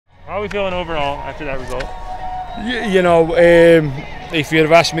How are we feeling overall after that result? You know, if you'd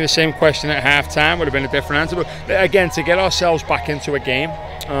have asked me the same question at half-time, would have been a different answer. But again, to get ourselves back into a game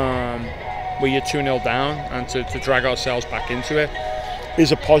where you're 2-0 down and to drag ourselves back into it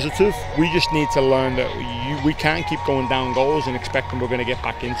is a positive. We just need to learn that we can't keep going down goals and expecting we're going to get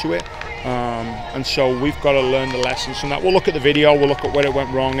back into it. And so we've got to learn the lessons from that. We'll look at the video, we'll look at where it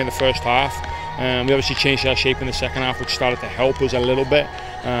went wrong in the first half. We obviously changed our shape in the second half, which started to help us a little bit.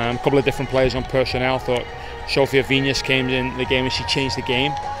 A couple of different players on personnel. Thought Sofia Vinas came in the game and she changed the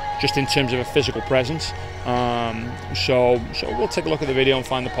game, just in terms of a physical presence. So we'll take a look at the video and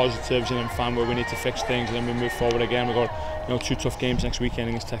find the positives and then find where we need to fix things, and then we move forward again. We've got 2 tough games next weekend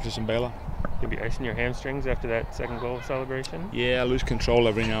against Texas and Baylor. You'll be icing your hamstrings after that second goal celebration? Yeah, I lose control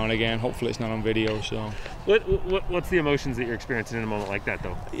every now and again. Hopefully it's not on video. So, what's the emotions that you're experiencing in a moment like that,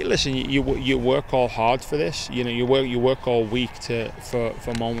 though? Listen, you work all hard for this. You know, you work all week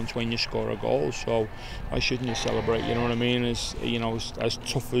for moments when you score a goal. So why shouldn't you celebrate? You know what I mean? As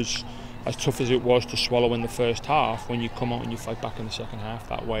tough as it was to swallow in the first half, when you come out and you fight back in the second half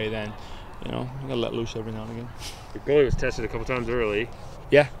that way, then you gotta let loose every now and again. The goalie was tested a couple times early.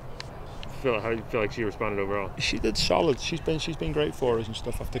 Yeah. How do you feel like she responded overall? She did solid. She's been great for us and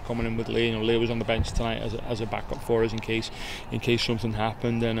stuff after coming in with Lee. Lee was on the bench tonight as a backup for us in case something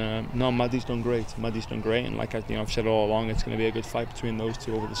happened. And no, Maddie's done great. And like I've said all along, it's going to be a good fight between those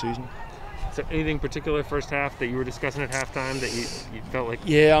two over the season. So anything particular first half that you were discussing at halftime that you felt like?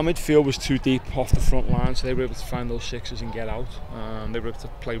 Yeah, our midfield was too deep off the front line, so they were able to find those sixes and get out. They were able to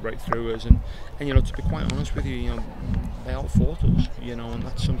play right through us, and to be quite honest with you, they outfought us, and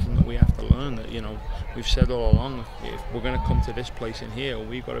that's something that we have to learn. That we've said all along, if we're going to come to this place in here,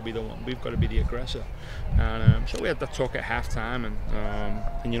 we've got to be the one, we've got to be the aggressor. And so we had that talk at halftime,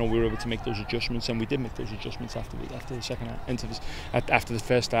 and we were able to make those adjustments, and we did make those adjustments after the second half, after the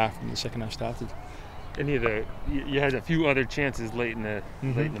first half and the second half started. You had a few other chances late in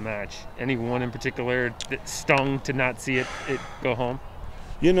the match. Any one in particular that stung to not see it go home?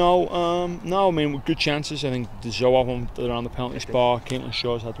 No, I mean, good chances. I think the Zoa one around the penalty spot. Caitlin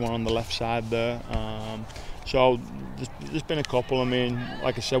Shaw's had one on the left side there. So there's been a couple. I mean,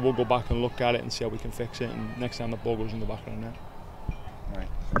 like I said, we'll go back and look at it and see how we can fix it. And next time the ball goes in the back of the net. Right.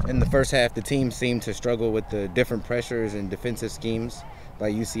 In the first half, the team seemed to struggle with the different pressures and defensive schemes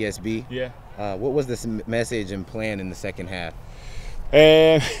by UCSB. Yeah. What was this message and plan in the second half?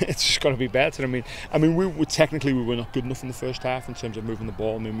 It's just got to be better. I mean, we were not good enough in the first half in terms of moving the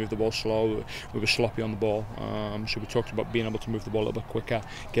ball. We moved the ball slow. We were sloppy on the ball. So we talked about being able to move the ball a little bit quicker,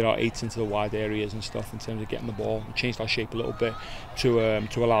 get our eights into the wide areas and stuff in terms of getting the ball. We changed our shape a little bit to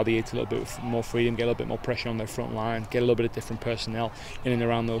allow the eights a little bit more freedom, get a little bit more pressure on their front line, get a little bit of different personnel in and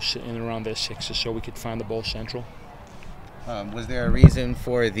around their sixes, so we could find the ball central. Was there a reason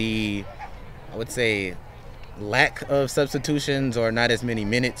for the, I would say, lack of substitutions or not as many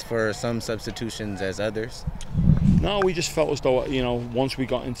minutes for some substitutions as others? No, we just felt as though once we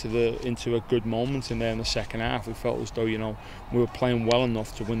got into a good moment in there in the second half, we felt as though we were playing well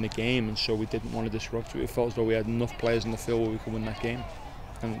enough to win the game, and so we didn't want to disrupt it. We felt as though we had enough players in the field where we could win that game,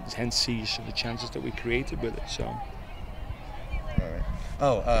 and hence seize the chances that we created with it. So.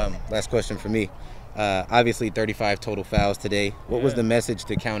 All right. Last question for me. Obviously 35 total fouls today. What was the message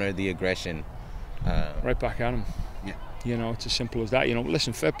to counter the aggression? Right back at them. Yeah. It's as simple as that.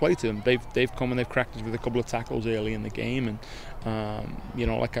 Listen, fair play to them. They've come and they've cracked us with a couple of tackles early in the game, and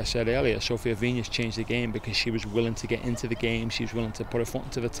like I said earlier, Sofia Vinas changed the game because she was willing to get into the game. She was willing to put her foot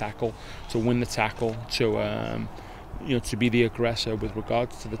into the tackle, to win the tackle, to be the aggressor with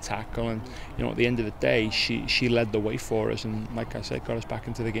regards to the tackle, and at the end of the day, she led the way for us, and like I said, got us back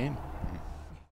into the game.